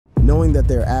Knowing that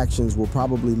their actions will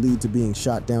probably lead to being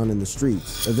shot down in the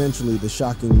streets, eventually the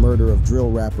shocking murder of drill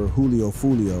rapper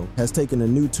Foolio has taken a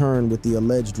new turn with the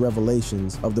alleged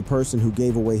revelations of the person who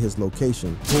gave away his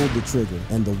location, pulled the trigger,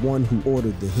 and the one who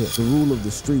ordered the hit. The rule of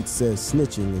the streets says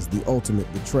snitching is the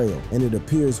ultimate betrayal, and it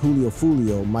appears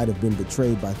Foolio might have been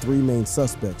betrayed by three main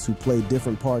suspects who played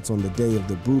different parts on the day of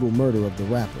the brutal murder of the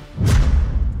rapper.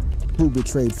 Who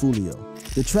betrayed Foolio?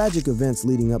 The tragic events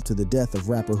leading up to the death of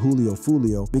rapper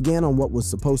Foolio began on what was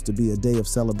supposed to be a day of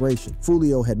celebration.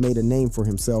 Foolio had made a name for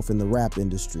himself in the rap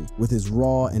industry with his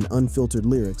raw and unfiltered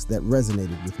lyrics that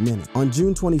resonated with many. On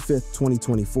June 25th,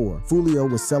 2024, Foolio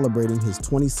was celebrating his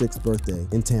 26th birthday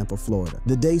in Tampa, Florida.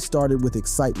 The day started with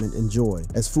excitement and joy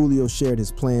as Foolio shared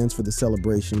his plans for the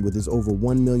celebration with his over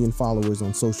 1 million followers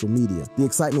on social media. The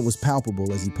excitement was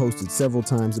palpable as he posted several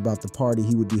times about the party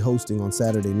he would be hosting on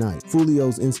Saturday night.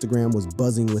 Foolio's Instagram was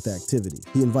buzzing with activity.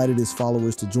 He invited his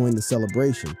followers to join the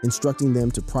celebration, instructing them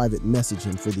to private message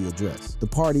him for the address. The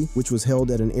party, which was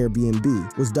held at an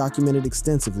Airbnb, was documented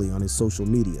extensively on his social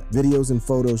media. Videos and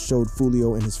photos showed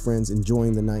Foolio and his friends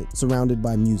enjoying the night, surrounded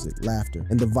by music, laughter,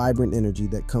 and the vibrant energy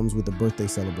that comes with a birthday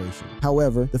celebration.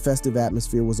 However, the festive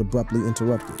atmosphere was abruptly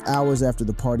interrupted. Hours after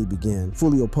the party began,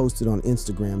 Foolio posted on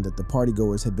Instagram that the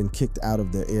partygoers had been kicked out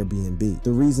of their Airbnb.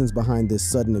 The reasons behind this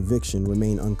sudden eviction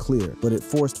remain unclear, but it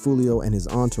forced Foolio and his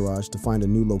entourage to find a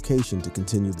new location to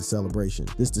continue the celebration.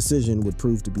 This decision would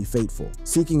prove to be fateful.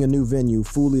 Seeking a new venue,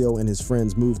 Foolio and his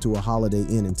friends moved to a Holiday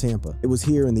Inn in Tampa. It was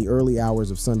here in the early hours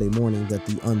of Sunday morning that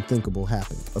the unthinkable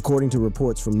happened. According to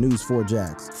reports from News 4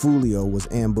 Jax, Foolio was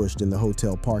ambushed in the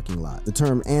hotel parking lot. The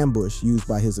term ambush, used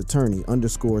by his attorney,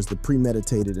 underscores the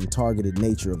premeditated and targeted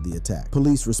nature of the attack.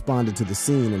 Police responded to the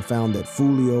scene and found that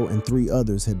Foolio and 3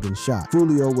 others had been shot.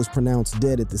 Foolio was pronounced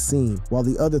dead at the scene, while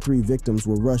the other 3 victims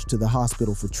were rushed to the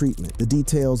hospital for treatment. The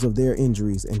details of their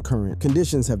injuries and current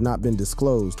conditions have not been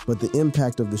disclosed, but the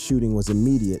impact of the shooting was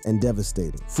immediate and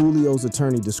devastating. Foolio's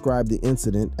attorney described the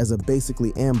incident as a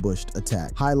basically ambushed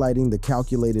attack, highlighting the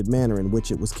calculated manner in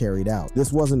which it was carried out.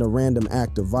 This wasn't a random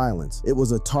act of violence. It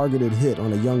was a targeted hit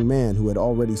on a young man who had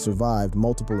already survived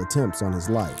multiple attempts on his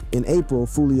life. In April,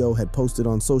 Foolio had posted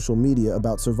on social media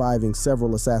about surviving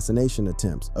several assassination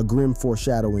attempts, a grim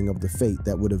foreshadowing of the fate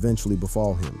that would eventually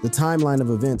befall him. The timeline of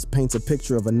events paints a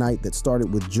picture of a night that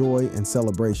started with joy and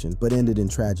celebration, but ended in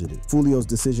tragedy. Foolio's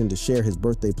decision to share his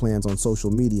birthday plans on social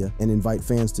media and invite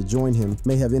fans to join him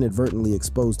may have inadvertently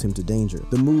exposed him to danger.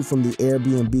 The move from the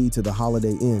Airbnb to the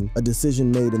Holiday Inn, a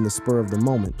decision made in the spur of the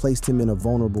moment, placed him in a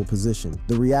vulnerable position.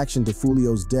 The reaction to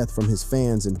Foolio's death from his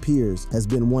fans and peers has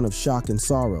been one of shock and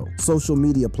sorrow. Social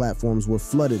media platforms were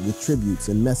flooded with tributes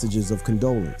and messages of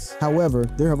condolence. However,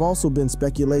 there have also been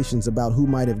speculations about who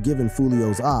might have given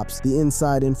Foolio's ops the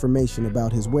inside information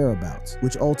about his whereabouts,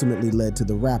 which ultimately led to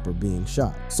the rapper being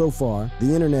shot. So far,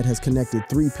 the internet has connected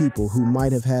 3 people who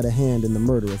might have had a hand in the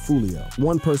murder of Foolio.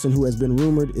 One person who has been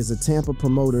rumored is a Tampa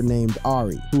promoter named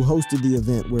Ari, who hosted the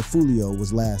event where Foolio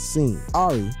was last seen.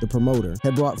 Ari, the promoter,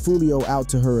 had brought Foolio out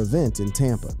to her event in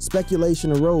Tampa.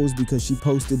 Speculation arose because she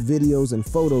posted videos and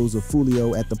photos of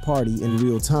Foolio at the party in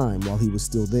real time while he was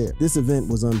still there. This event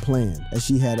was unplanned, as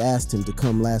she had asked him to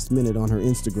come last minute on her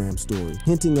Instagram story,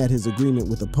 hinting at his agreement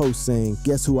with a post saying,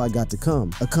 "Guess who I got to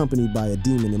come," accompanied by a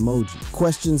demon emoji.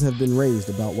 Questions have been raised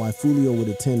about why Foolio would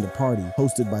attend a party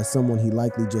hosted by someone he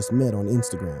likely just met on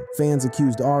Instagram. Fans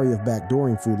accused Ari of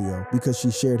backdooring Foolio because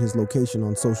she shared his location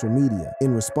on social media.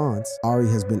 In response, Ari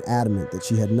has been adamant that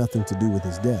she had nothing to do with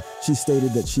his death. She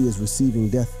stated that she is receiving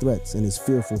death threats and is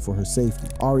fearful for her safety.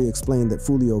 Ari explained that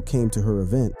Foolio came to her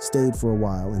event, stayed for a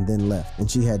while, and then left, and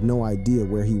she had no idea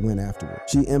where he went afterward.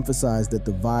 She emphasized that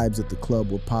the vibes at the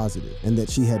club were positive and that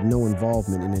she had no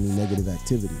involvement in any negative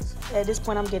activities. At this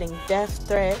point, I'm getting death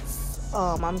threats.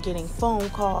 I'm getting phone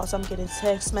calls. I'm getting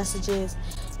text messages.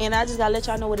 And I just gotta let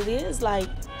y'all know what it is. Like,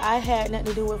 I had nothing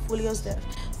to do with Foolio's death.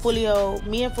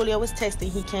 Me and Foolio was texting.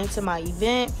 He came to my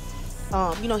event.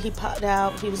 He popped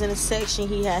out. He was in a section.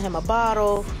 He had him a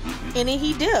bottle, and then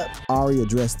he dipped. Ari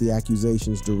addressed the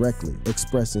accusations directly,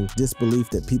 expressing disbelief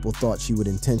that people thought she would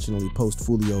intentionally post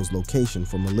Foolio's location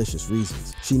for malicious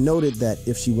reasons. She noted that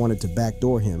if she wanted to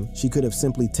backdoor him, she could have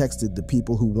simply texted the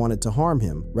people who wanted to harm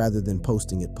him rather than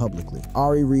posting it publicly.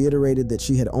 Ari reiterated that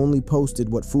she had only posted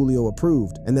what Foolio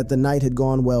approved and that the night had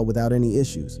gone well without any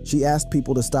issues. She asked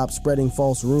people to stop spreading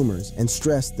false rumors and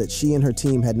stressed that she and her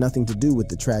team had nothing to do with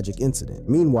the tragic incident. incident.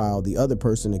 Meanwhile, the other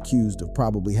person accused of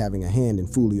probably having a hand in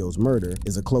Foolio's murder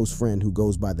is a close friend who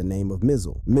goes by the name of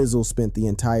Mizzle. Mizzle spent the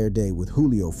entire day with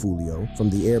Julio Foolio, from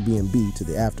the Airbnb to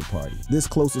the after party. This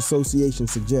close association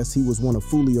suggests he was one of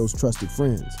Foolio's trusted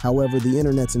friends. However, the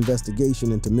internet's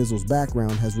investigation into Mizzle's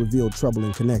background has revealed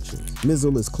troubling connections.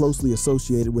 Mizzle is closely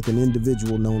associated with an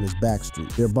individual known as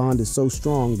Backstreet. Their bond is so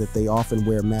strong that they often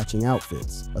wear matching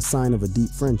outfits, a sign of a deep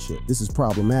friendship. This is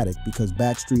problematic because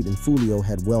Backstreet and Foolio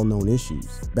had well-known issues.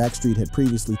 Backstreet had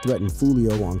previously threatened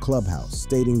Foolio on Clubhouse,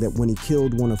 stating that when he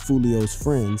killed one of Foolio's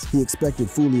friends, he expected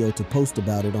Foolio to post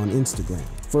about it on Instagram.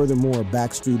 Furthermore,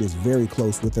 Backstreet is very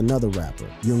close with another rapper,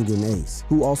 Youngin Ace,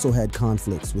 who also had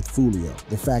conflicts with Foolio.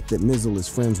 The fact that Mizzle is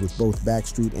friends with both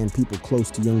Backstreet and people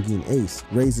close to Youngin Ace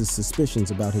raises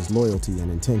suspicions about his loyalty and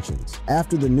intentions.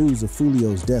 After the news of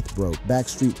Foolio's death broke,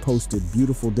 Backstreet posted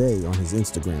 "Beautiful Day" on his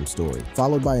Instagram story,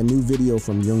 followed by a new video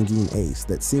from Youngin Ace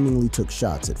that seemingly took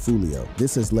shots at Foolio.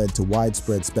 This has led to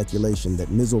widespread speculation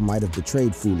that Mizzle might have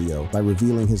betrayed Foolio by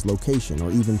revealing his location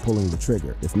or even pulling the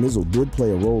trigger. If Mizzle did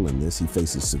play a role in this, he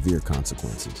faces severe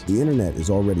consequences. The internet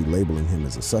is already labeling him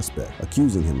as a suspect,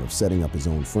 accusing him of setting up his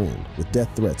own friend. With death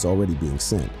threats already being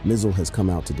sent, Mizzle has come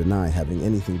out to deny having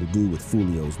anything to do with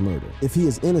Foolio's murder. If he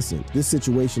is innocent, this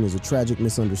situation is a tragic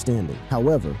misunderstanding.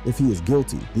 However, if he is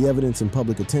guilty, the evidence and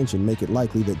public attention make it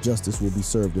likely that justice will be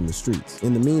served in the streets.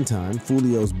 In the meantime,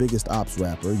 Foolio's biggest ops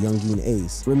rapper, Youngin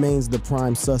Ace, remains the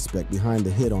prime suspect behind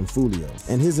the hit on Foolio,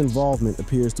 and his involvement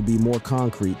appears to be more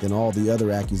concrete than all the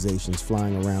other accusations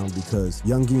flying around because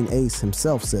Youngin Ace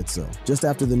himself said so. Just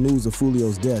after the news of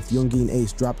Foolio's death, Youngin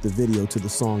Ace dropped the video to the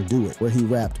song "Do It," where he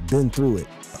rapped, "Been through it.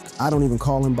 I don't even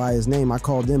call him by his name, I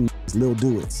call them Lil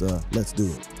Do It's, let's do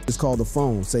it. Just call the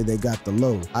phone, say they got the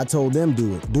low. I told them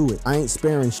do it. I ain't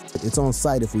sparing shit, it's on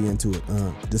site if we into it,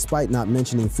 Despite not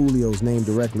mentioning Foolio's name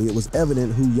directly, it was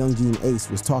evident who Youngin Ace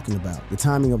was talking about. The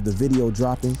timing of the video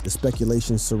dropping, the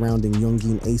speculations surrounding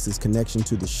Youngin Ace's connection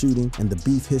to the shooting, and the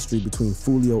beef history between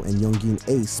Foolio and Youngin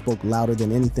Ace spoke louder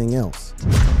than anything else.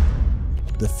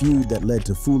 The feud that led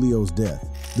to Foolio's death.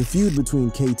 The feud between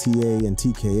KTA and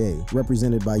TKA,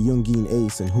 represented by Youngin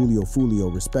Ace and Julio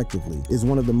Foolio respectively, is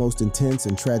one of the most intense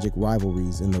and tragic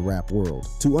rivalries in the rap world.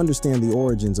 To understand the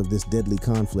origins of this deadly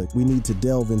conflict, we need to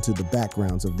delve into the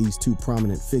backgrounds of these two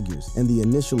prominent figures and the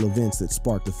initial events that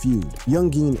sparked the feud.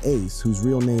 Youngin Ace, whose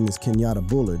real name is Kenyatta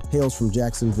Bullard, hails from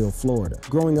Jacksonville, Florida.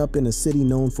 Growing up in a city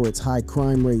known for its high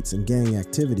crime rates and gang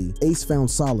activity, Ace found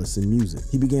solace in music.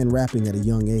 He began rapping at a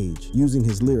young age, using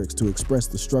his lyrics to express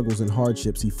the struggles and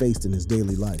hardships he faced in his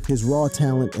daily life. His raw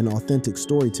talent and authentic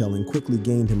storytelling quickly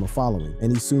gained him a following,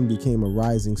 and he soon became a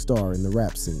rising star in the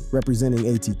rap scene. Representing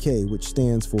ATK, which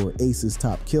stands for Ace's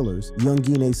Top Killers,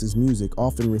 Youngin Ace's music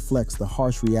often reflects the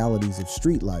harsh realities of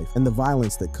street life and the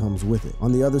violence that comes with it.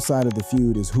 On the other side of the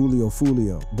feud is Julio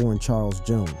Foolio, born Charles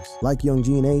Jones. Like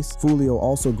Youngin Ace, Foolio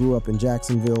also grew up in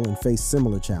Jacksonville and faced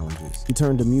similar challenges. He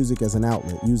turned to music as an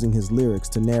outlet, using his lyrics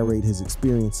to narrate his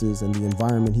experiences and the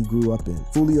environment he grew up in.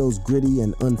 Foolio's gritty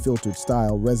and unfiltered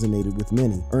style resonated with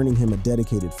many, earning him a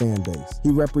dedicated fan base. He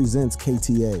represents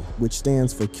KTA, which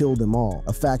stands for Kill Them All,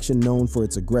 a faction known for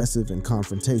its aggressive and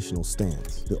confrontational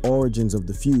stance. The origins of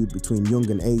the feud between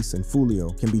Youngin Ace and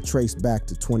Foolio can be traced back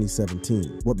to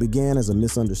 2017. What began as a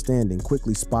misunderstanding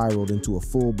quickly spiraled into a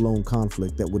full-blown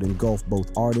conflict that would engulf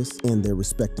both artists and their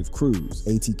respective crews.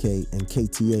 ATK and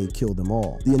KTA Kill Them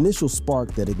All. The initial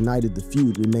spark that ignited the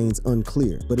feud remains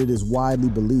unclear, but it is widely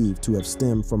believed to have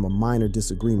stemmed from a minor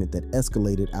disagreement that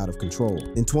escalated out of control.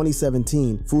 In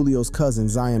 2017, Foolio's cousin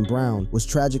Zion Brown was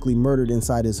tragically murdered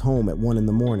inside his home at 1 in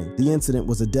the morning. The incident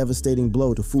was a devastating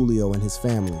blow to Foolio and his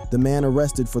family. The man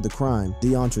arrested for the crime,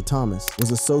 Deontre Thomas,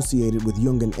 was associated with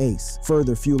Youngin Ace,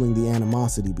 further fueling the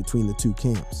animosity between the two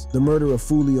camps. The murder of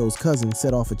Foolio's cousin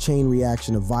set off a chain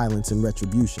reaction of violence and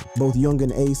retribution. Both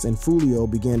Youngin Ace and Foolio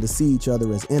began to see each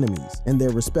other as enemies, and their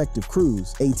respective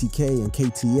crews, ATK and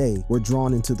KTA, were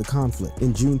drawn into the conflict.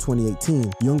 In June 2018,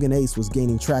 Youngin Ace was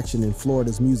gaining traction in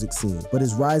Florida's music scene, but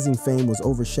his rising fame was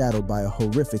overshadowed by a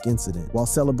horrific incident. While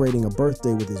celebrating a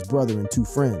birthday with his brother and two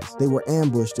friends, they were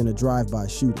ambushed in a drive-by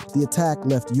shooting. The attack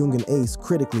left Youngin Ace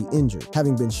critically injured,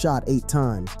 having been shot 8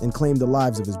 times, and claimed the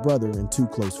lives of his brother and 2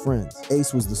 close friends.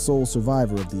 Ace was the sole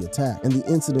survivor of the attack, and the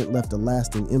incident left a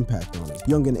lasting impact on him.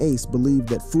 Youngin Ace believed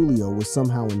that Foolio was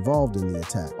somehow involved in the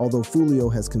attack, although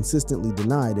Foolio has consistently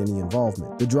denied any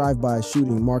involvement. The drive-by drive-by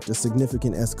shooting marked a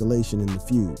significant escalation in the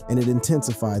feud, and it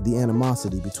intensified the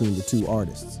animosity between the two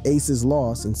artists. Ace's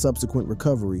loss and subsequent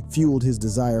recovery fueled his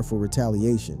desire for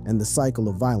retaliation, and the cycle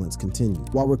of violence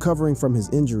continued. While recovering from his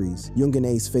injuries, Youngin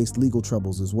Ace faced legal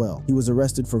troubles as well. He was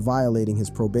arrested for violating his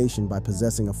probation by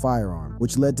possessing a firearm,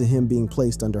 which led to him being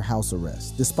placed under house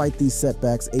arrest. Despite these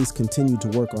setbacks, Ace continued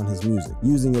to work on his music,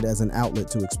 using it as an outlet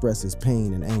to express his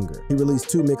pain and anger. He released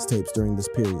 2 mixtapes during this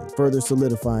period, further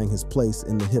solidifying his place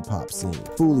in the hip-hop scene.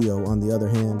 Foolio, on the other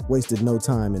hand, wasted no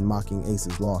time in mocking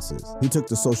Ace's losses. He took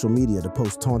to social media to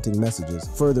post taunting messages,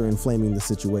 further inflaming the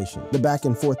situation. The back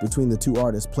and forth between the two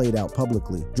artists played out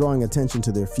publicly, drawing attention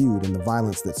to their feud and the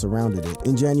violence that surrounded it.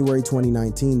 In January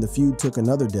 2019, the feud took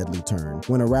another deadly turn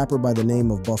when a rapper by the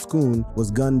name of Boscoon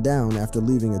was gunned down after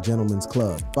leaving a gentleman's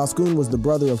club. Boscoon was the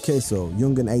brother of Queso,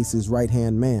 Youngin Ace's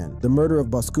right-hand man. The murder of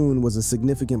Boscoon was a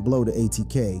significant blow to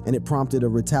ATK, and it prompted a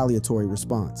retaliatory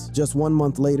response. Just 1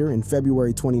 month later, in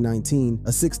February 2019, a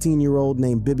 16-year-old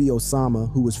named Bibi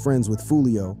Osama, who was friends with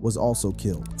Foolio, was also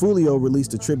killed. Foolio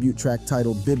released a tribute track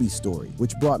titled Bibi's Story,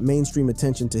 which brought mainstream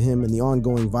attention to him and the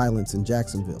ongoing violence in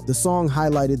Jacksonville. The song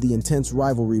highlighted the intense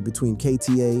rivalry between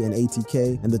KTA and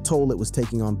ATK and the toll it was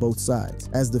taking on both sides.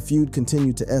 As the feud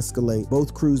continued to escalate,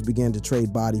 both crews began to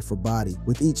trade body for body,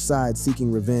 with each side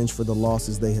seeking revenge for the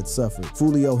losses they had suffered.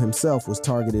 Foolio himself was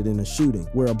targeted in a shooting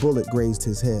where a bullet grazed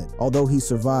his head. Although he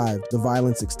survived, the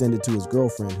violence extended to his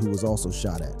girlfriend, who was also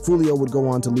shot at. Foolio would go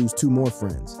on to lose 2 more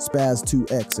friends, Spaz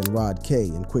 2X and Rod K,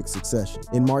 in quick succession.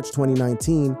 In March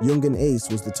 2019, Youngin Ace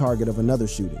was the target of another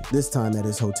shooting, this time at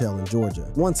his hotel in Georgia.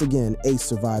 Once again, Ace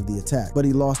survived the attack, but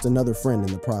he lost another friend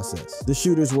in the process. The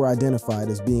shooters were identified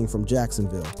as being from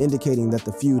Jacksonville, indicating that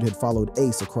the feud had followed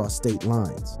Ace across state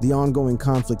lines. The ongoing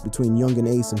conflict between Youngin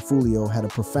Ace and Foolio had a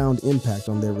profound impact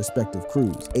on their respective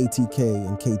crews, ATK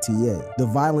and KTA. The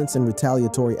violence and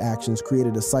retaliatory actions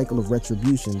created a cycle of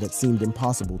retribution that seemed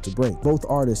impossible to break. Both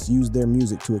artists used their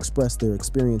music to express their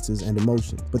experiences and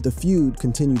emotions, but the feud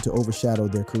continued to overshadow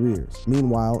their careers.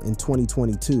 Meanwhile, in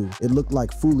 2022, it looked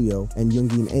like Foolio and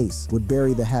Youngin Ace would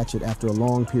bury the hatchet after a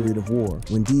long period of war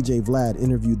when DJ Vlad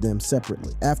interviewed them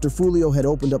separately. After Foolio had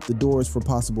opened up the doors for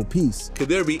possible peace, could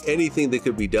there be anything that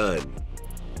could be done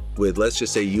with, let's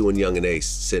just say, you and Youngin Ace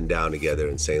sitting down together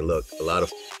and saying, look, a lot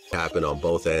of happened on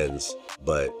both ends,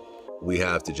 but we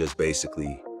have to just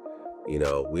basically, you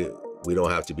know, we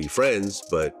don't have to be friends,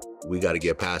 but we got to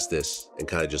get past this and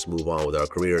kind of just move on with our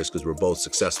careers because we're both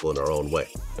successful in our own way.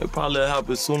 It probably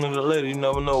happen sooner or later. You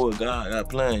never know what God got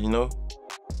planned, you know?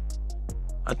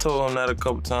 I told him that a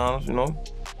couple times, you know?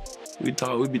 We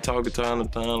be talking time to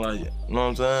time, like, you know what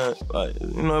I'm saying? Like,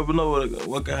 you never know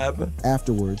what could happen.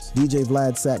 Afterwards, DJ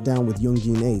Vlad sat down with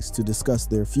Youngin Ace to discuss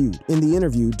their feud. In the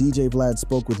interview, DJ Vlad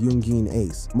spoke with Youngin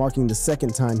Ace, marking the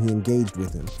second time he engaged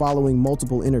with him, following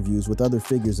multiple interviews with other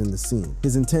figures in the scene.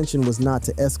 His intention was not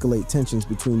to escalate tensions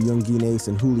between Youngin Ace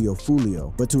and Julio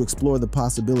Foolio, but to explore the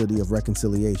possibility of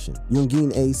reconciliation.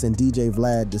 Youngin Ace and DJ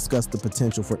Vlad discussed the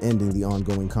potential for ending the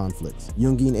ongoing conflicts.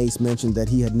 Youngin Ace mentioned that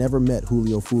he had never met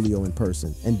Julio Foolio in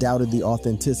person and doubted the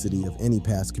authenticity of any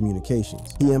past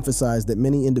communications. He emphasized that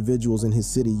many individuals in his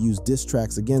city used diss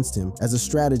tracks against him as a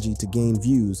strategy to gain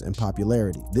views and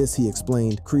popularity. This, he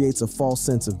explained, creates a false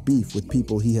sense of beef with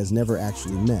people he has never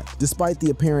actually met. Despite the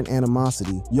apparent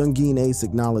animosity, Youngin Ace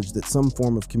acknowledged that some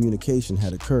form of communication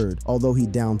had occurred, although he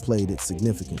downplayed its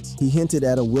significance. He hinted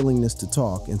at a willingness to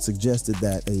talk and suggested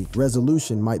that a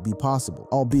resolution might be possible,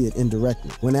 albeit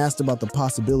indirectly. When asked about the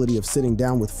possibility of sitting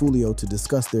down with Foolio to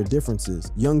discuss their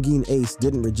differences, Youngin Ace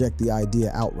didn't reject the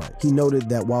idea outright. He noted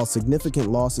that while significant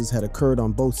losses had occurred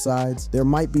on both sides, there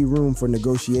might be room for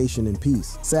negotiation and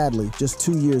peace. Sadly, just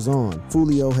 2 years on,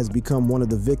 Foolio has become one of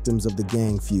the victims of the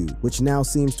gang feud, which now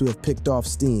seems to have picked off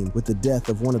steam with the death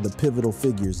of one of the pivotal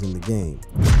figures in the game.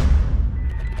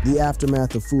 The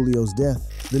aftermath of Foolio's death.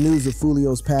 The news of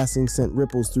Foolio's passing sent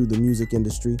ripples through the music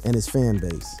industry and his fan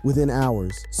base. Within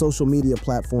hours, social media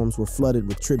platforms were flooded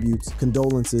with tributes,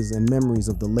 condolences, and memories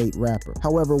of the late rapper.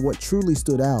 However, what truly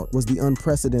stood out was the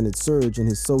unprecedented surge in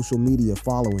his social media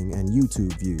following and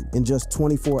YouTube views. In just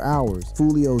 24 hours,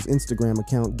 Foolio's Instagram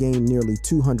account gained nearly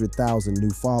 200,000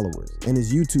 new followers, and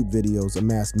his YouTube videos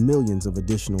amassed millions of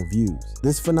additional views.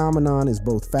 This phenomenon is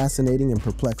both fascinating and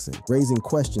perplexing, raising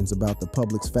questions about the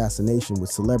public's fascination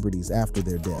with celebrities after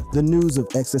their death. The news of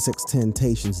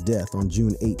XXXTentacion's death on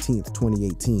June 18,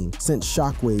 2018, sent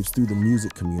shockwaves through the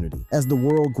music community. As the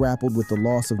world grappled with the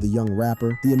loss of the young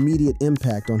rapper, the immediate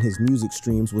impact on his music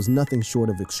streams was nothing short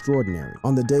of extraordinary.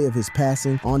 On the day of his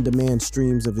passing, on-demand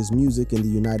streams of his music in the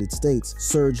United States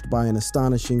surged by an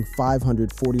astonishing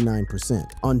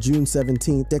 549%. On June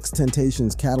 17th,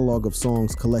 XXXTentacion's catalog of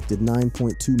songs collected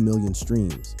 9.2 million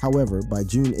streams. However, by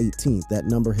June 18th, that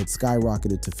number had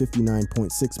skyrocketed to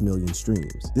 59.6 million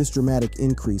streams. This dramatic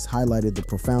increase highlighted the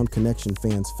profound connection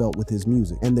fans felt with his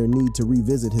music and their need to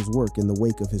revisit his work in the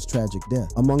wake of his tragic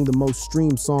death. Among the most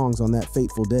streamed songs on that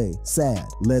fateful day, Sad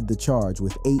led the charge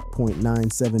with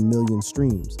 8.97 million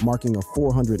streams, marking a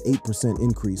 408%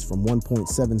 increase from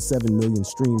 1.77 million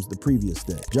streams the previous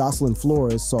day. Jocelyn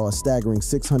Flores saw a staggering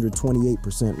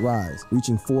 628% rise,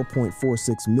 reaching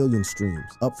 4.46 million streams,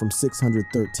 up from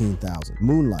 613,000.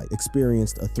 Moonlight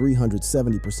experienced a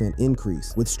 370%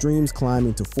 increase, with streams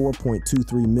climbing to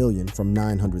 4.23 million from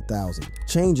 900,000.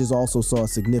 Changes also saw a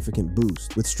significant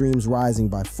boost, with streams rising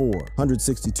by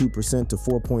 462% to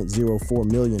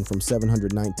 4.04 million from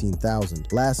 719,000.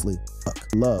 Lastly,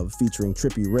 Love, featuring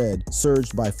Trippie Redd,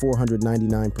 surged by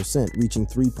 499%, reaching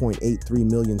 3.83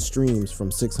 million streams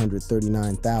from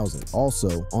 639,000.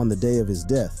 Also, on the day of his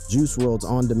death, Juice WRLD's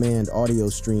on-demand audio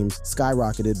streams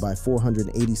skyrocketed by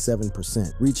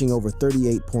 487%, reaching over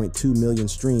 38.2 million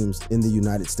streams in the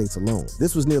United States alone.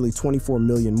 This was nearly 24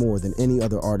 million more than any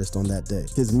other artist on that day.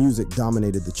 His music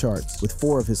dominated the charts, with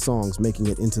 4 of his songs making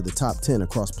it into the top 10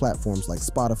 across platforms like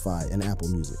Spotify and Apple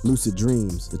Music. Lucid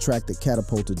Dreams, the track that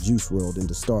catapulted Juice WRLD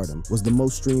into stardom, was the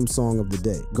most streamed song of the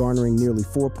day, garnering nearly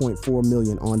 4.4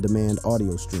 million on-demand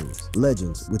audio streams.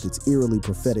 Legends, with its eerily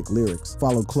prophetic lyrics,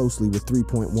 followed closely with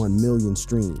 3.1 million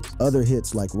streams. Other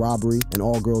hits like Robbery and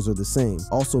All Girls Are the Same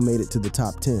also made it to the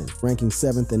top 10, ranking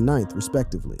 7th and 9th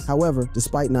respectively. However,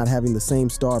 despite not having the same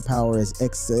star power as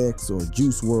XX or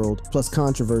Juice WRLD, plus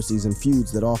controversies and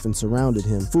feuds that often surrounded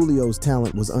him, Foolio's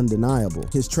talent was undeniable.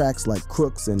 His tracks like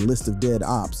Crooks and List of Dead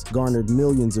Ops garnered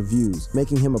millions of views,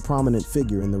 making him a prominent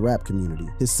figure in the rap community.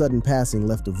 His sudden passing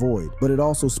left a void, but it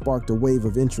also sparked a wave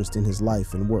of interest in his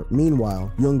life and work.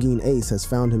 Meanwhile, Youngin Ace has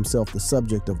found himself the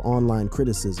subject of online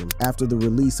criticism after the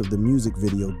release of the music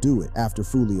video Do It after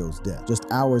Foolio's death. Just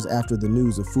hours after the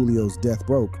news of Foolio's death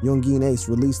broke, Youngin Ace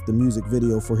released the music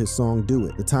video for his song Do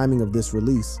It. The timing of this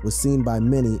release was seen by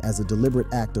many as a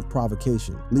deliberate act of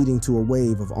provocation, leading to a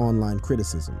wave of online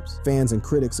criticisms. Fans and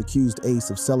critics accused Ace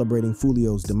of celebrating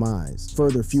Foolio's demise,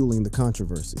 further fueling the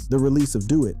controversy. The release of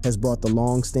Do It has brought the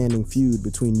long-standing feud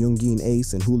between Youngin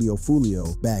Ace and Julio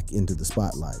Foolio back into the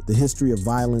spotlight. The history of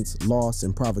violence, loss,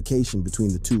 and provocation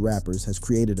between the two rappers has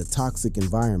created a toxic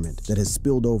environment that has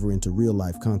spilled over into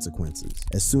real-life consequences.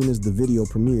 As soon as the video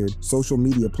premiered, social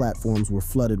media platforms were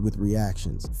flooded with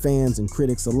reactions. Fans and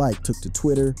critics alike took to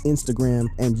Twitter, Instagram,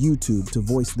 and YouTube to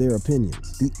voice their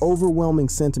opinions. The overwhelming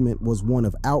sentiment was one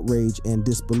of outrage and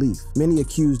disbelief. Many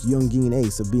accused Youngin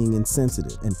Ace of being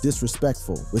insensitive and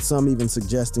disrespectful, with some even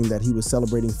suggesting that he was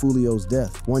celebrating Foolio's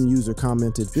death. One user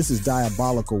commented, "This is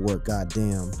diabolical work,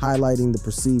 goddamn," highlighting the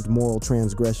perceived moral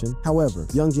transgression. However,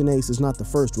 Youngin Ace is not the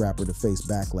first rapper to face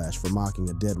backlash for mocking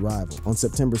a dead rival. On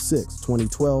September 6,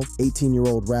 2012,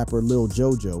 18-year-old rapper Lil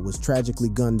Jojo was tragically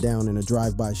gunned down in a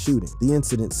drive-by shooting. The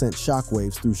incident sent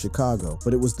shockwaves through Chicago,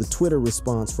 but it was the Twitter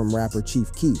response from rapper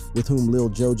Chief Keef, with whom Lil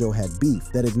Jojo had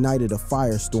beef, that ignited a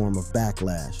firestorm of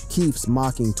backlash. Keef's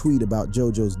mocking tweet about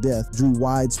Jojo's death drew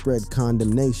widespread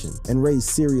condemnation and raised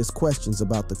serious questions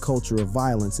about the culture of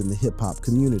violence in the hip-hop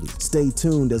community. Stay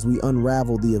tuned as we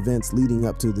unravel the events leading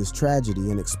up to this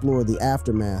tragedy and explore the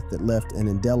aftermath that left an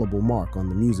indelible mark on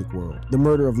the music world. The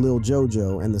murder of Lil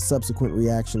Jojo and the subsequent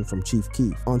reaction from Chief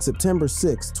Keef. On September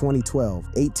 6, 2012,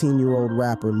 18-year-old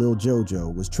rapper Lil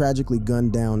Jojo was tragically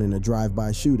gunned down in a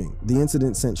drive-by shooting. The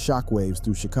incident sent shockwaves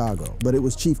through Chicago, but it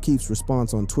was Chief Keef's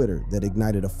response on Twitter that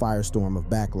ignited a firestorm of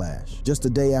backlash. Just a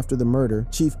day after the murder,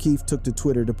 Chief Keef took to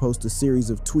Twitter to post a series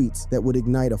of tweets that would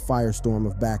ignite a firestorm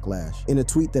of backlash. In a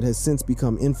tweet that has since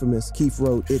become infamous, Keef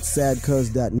wrote, "It's sad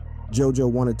cuz that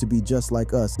Jojo wanted to be just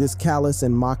like us." This callous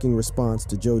and mocking response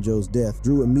to Jojo's death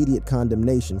drew immediate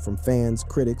condemnation from fans,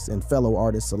 critics, and fellow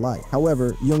artists alike.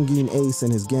 However, Youngin Ace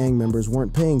and his gang members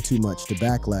weren't paying too much to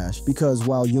backlash, because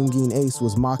while Youngin Ace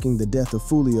was mocking the death of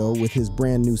Foolio with his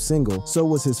brand new single, so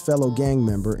was his fellow gang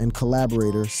member and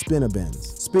collaborator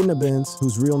Spinabenz. Spinabenz,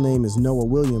 whose real name is Noah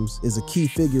Williams, is a key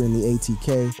figure in the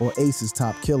ATK, or Ace's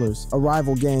Top Killers, a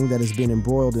rival gang that has been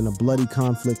embroiled in a bloody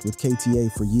conflict with KTA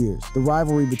for years. The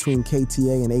rivalry between between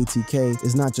KTA and ATK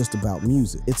is not just about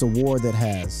music. It's a war that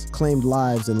has claimed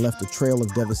lives and left a trail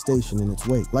of devastation in its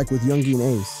wake. Like with Youngie and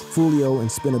Ace, Foolio and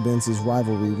Spinabenz's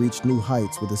rivalry reached new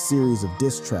heights with a series of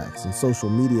diss tracks and social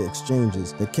media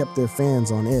exchanges that kept their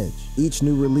fans on edge. Each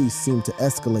new release seemed to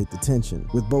escalate the tension,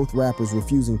 with both rappers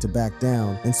refusing to back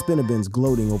down and Spinabenz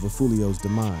gloating over Foolio's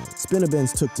demise.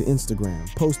 Spinabenz took to Instagram,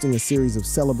 posting a series of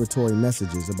celebratory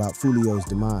messages about Foolio's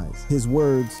demise. His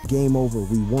words, "Game over,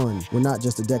 we won," were not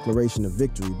just a declaration of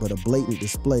victory, but a blatant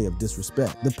display of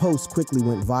disrespect. The post quickly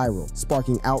went viral,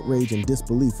 sparking outrage and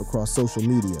disbelief across social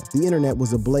media. The internet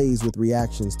was ablaze with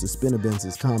reactions to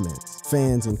Spinabenz's comments.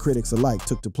 Fans and critics alike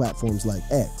took to platforms like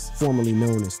X, formerly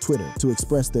known as Twitter, to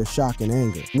express their shock and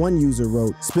anger. One user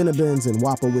wrote, "Spinabenz and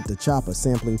Wappa with the chopper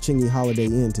sampling Chingy Holiday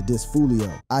Inn to diss Foolio.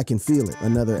 I can feel it."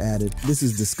 Another added, "This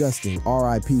is disgusting.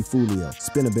 R.I.P. Foolio.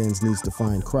 Spinabenz needs to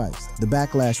find Christ." The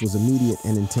backlash was immediate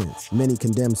and intense. Many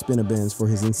condemned Spinabenz for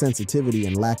his insensitivity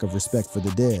and lack of respect for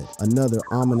the dead. Another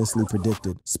ominously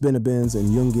predicted, "Spinabenz and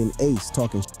Youngin Ace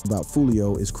talking about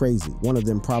Foolio is crazy. One of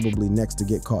them probably next to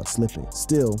get caught slipping."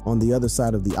 Still, on the other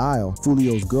side of the aisle,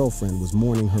 Foolio's girlfriend was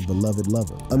mourning her beloved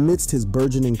lover. Amidst his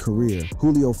burgeoning career,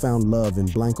 Foolio found love in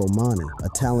Blanco Mani, a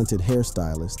talented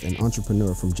hairstylist and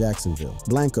entrepreneur from Jacksonville.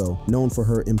 Blanco, known for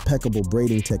her impeccable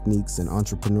braiding techniques and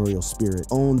entrepreneurial spirit,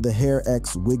 owned the Hair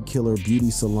X Wig Killer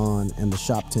Beauty Salon and the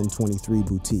Shop 1023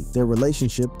 boutique. Their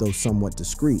relationship, though somewhat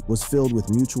discreet, was filled with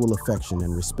mutual affection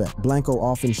and respect. Blanco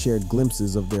often shared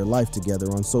glimpses of their life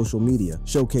together on social media,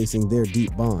 showcasing their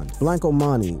deep bond. Blanco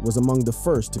Mani was among the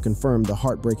first to confirm the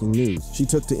heartbreaking news. She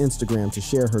took to Instagram to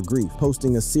share her grief,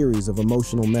 posting a series of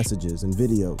emotional messages and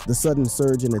videos. The sudden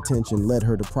surge in attention led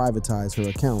her to privatize her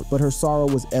account, but her sorrow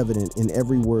was evident in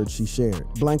every word she shared.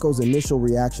 Blanco's initial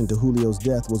reaction to Julio's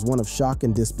death was one of shock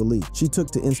and disbelief. She took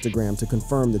to Instagram to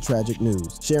confirm the tragic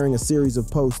news, sharing a series of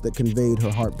posts that conveyed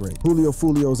her heartbreak. Julio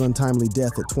Foolio's untimely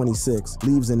death at 26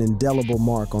 leaves an indelible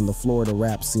mark on the Florida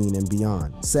rap scene and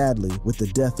beyond. Sadly, with the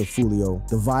death of Foolio,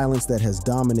 the violence that has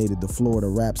dominated the Florida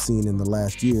rap scene in the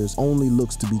last years only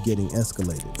looks to be getting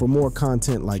escalated. For more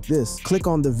content like this, click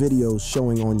on the videos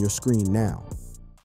showing on your screen now.